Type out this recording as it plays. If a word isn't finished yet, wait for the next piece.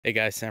Hey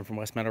guys, Sam from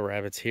West Meadow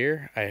Rabbits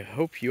here. I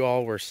hope you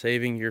all were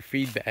saving your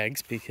feed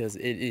bags because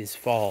it is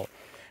fall.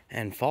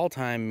 And fall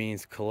time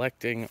means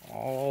collecting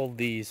all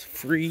these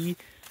free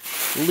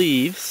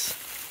leaves.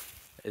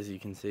 As you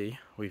can see,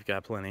 we've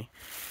got plenty.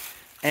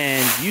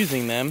 And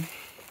using them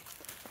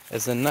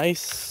as a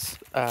nice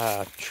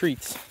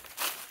treat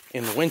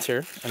in the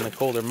winter and the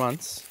colder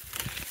months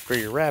for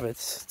your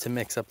rabbits to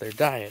mix up their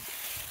diet.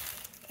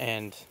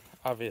 And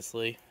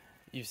obviously,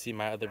 you've seen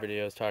my other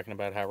videos talking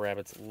about how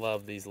rabbits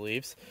love these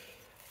leaves.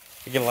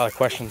 I get a lot of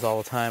questions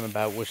all the time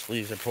about which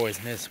leaves are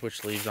poisonous,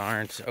 which leaves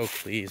aren't,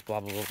 oak leaves, blah,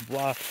 blah, blah,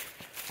 blah.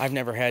 I've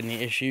never had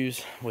any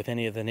issues with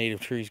any of the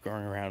native trees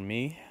growing around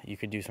me. You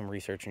could do some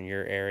research in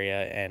your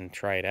area and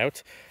try it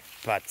out.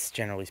 But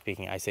generally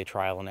speaking, I say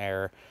trial and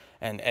error.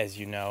 And as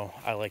you know,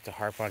 I like to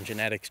harp on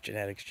genetics.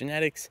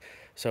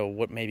 So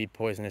what may be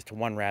poisonous to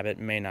one rabbit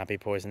may not be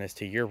poisonous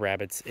to your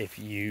rabbits if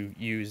you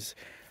use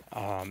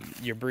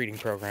your breeding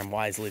program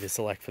wisely to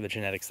select for the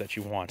genetics that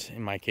you want.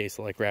 In my case,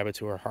 I like rabbits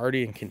who are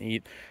hardy and can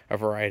eat a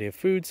variety of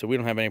foods, so we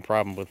don't have any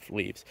problem with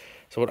leaves.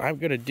 So what I'm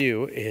going to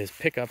do is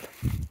pick up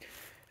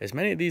as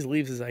many of these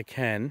leaves as I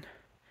can,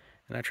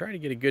 and I try to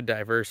get a good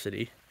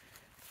diversity,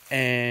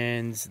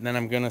 and then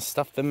I'm going to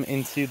stuff them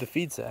into the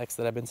feed sacks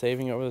that I've been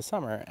saving over the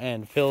summer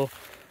and fill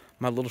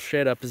my little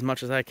shed up as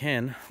much as I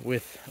can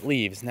with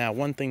leaves. Now,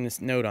 one thing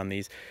to note on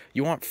these,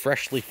 you want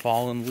freshly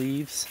fallen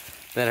leaves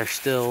that are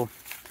still,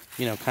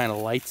 you know, kind of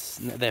lights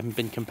that haven't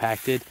been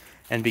compacted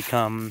and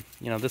become,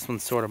 you know, this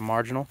one's sort of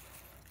marginal.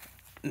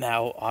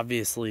 Now,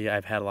 obviously,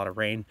 I've had a lot of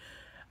rain.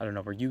 I don't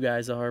know where you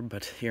guys are,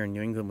 but here in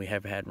New England, we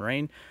have had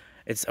rain.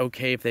 It's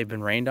okay if they've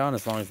been rained on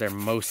as long as they're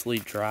mostly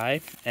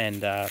dry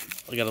and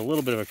they got a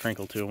little bit of a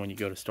crinkle to them when you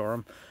go to store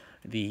them.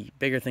 The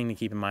bigger thing to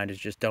keep in mind is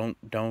just don't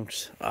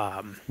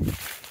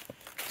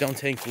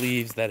take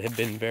leaves that have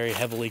been very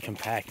heavily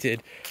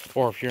compacted,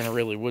 or if you're in a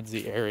really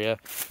woodsy area,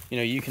 you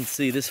know, you can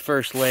see this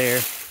first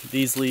layer,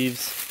 these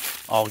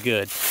leaves, all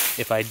good.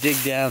 If I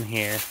dig down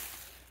here,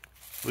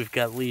 we've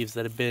got leaves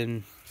that have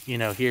been, you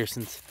know, here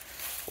since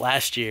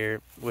last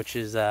year, which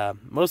is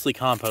mostly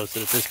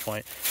composted at this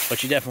point,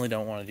 but you definitely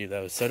don't want to do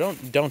those. So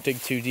don't dig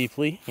too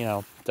deeply, you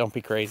know, don't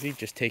be crazy,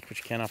 just take what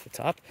you can off the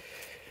top,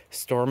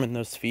 store them in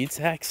those feed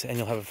sacks, and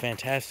you'll have a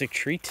fantastic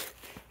treat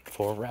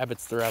for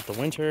rabbits throughout the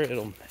winter.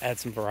 It'll add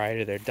some variety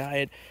to their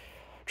diet.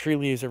 Tree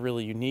leaves are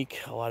really unique.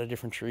 A lot of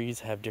different trees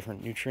have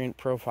different nutrient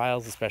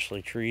profiles,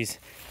 especially trees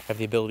have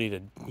the ability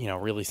to, you know,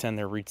 really send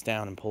their roots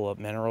down and pull up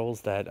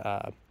minerals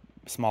that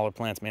smaller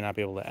plants may not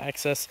be able to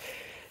access.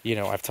 You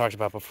know, I've talked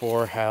about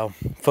before how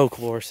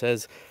folklore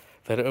says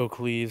that oak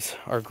leaves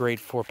are great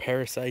for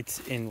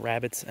parasites in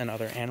rabbits and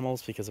other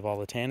animals because of all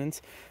the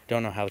tannins.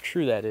 Don't know how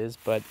true that is,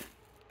 but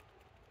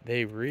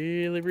they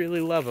really,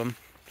 really love them.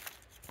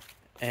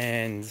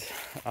 And,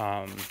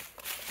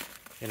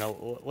 you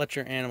know, let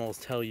your animals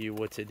tell you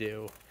what to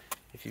do.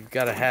 If you've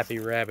got a happy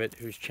rabbit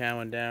who's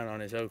chowing down on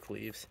his oak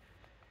leaves,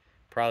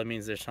 probably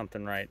means there's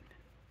something right.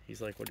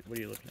 He's like, what are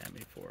you looking at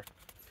me for?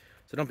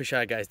 So don't be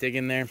shy, guys. Dig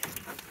in there.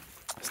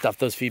 Stuff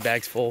those feed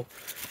bags full.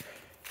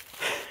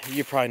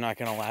 You're probably not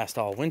going to last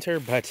all winter,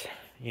 but,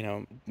 you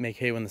know, make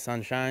hay when the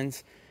sun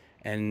shines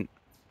and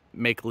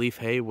make leaf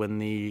hay when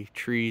the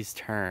trees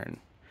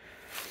turn.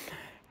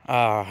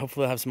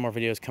 Hopefully I'll have some more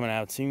videos coming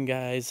out soon,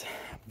 guys.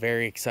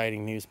 Very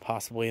exciting news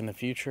possibly in the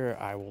future.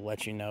 I will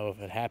let you know if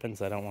it happens.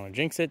 I don't want to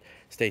jinx it.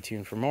 Stay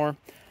tuned for more.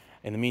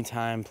 In the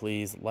meantime,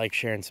 please like,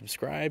 share, and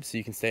subscribe so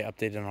you can stay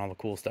updated on all the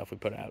cool stuff we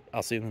put out.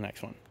 I'll see you in the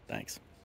next one. Thanks.